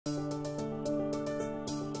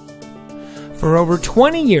For over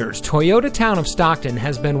 20 years, Toyota Town of Stockton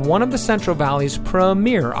has been one of the Central Valley's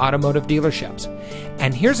premier automotive dealerships.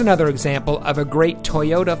 And here's another example of a great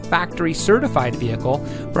Toyota factory certified vehicle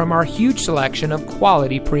from our huge selection of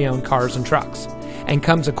quality pre-owned cars and trucks. And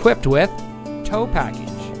comes equipped with tow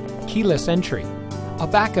package, keyless entry, a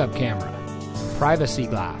backup camera, privacy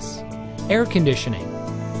glass, air conditioning,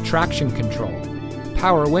 traction control,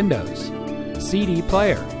 power windows, CD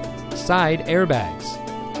player, side airbags,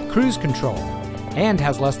 cruise control, and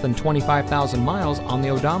has less than 25,000 miles on the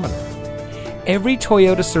odometer. Every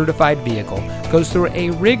Toyota certified vehicle goes through a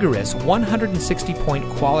rigorous 160-point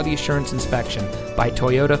quality assurance inspection by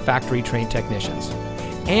Toyota factory-trained technicians,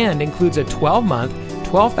 and includes a 12-month,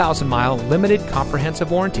 12,000-mile limited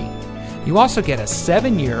comprehensive warranty. You also get a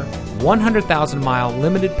 7-year, 100,000-mile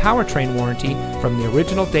limited powertrain warranty from the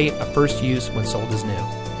original date of first use when sold as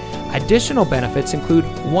new. Additional benefits include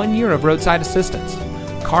 1 year of roadside assistance,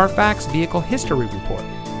 Carfax Vehicle History Report,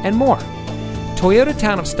 and more. Toyota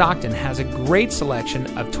Town of Stockton has a great selection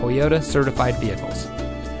of Toyota certified vehicles.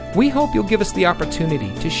 We hope you'll give us the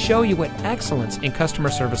opportunity to show you what excellence in customer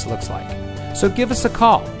service looks like. So give us a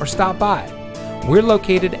call or stop by. We're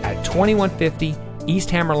located at 2150 East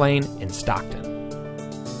Hammer Lane in Stockton.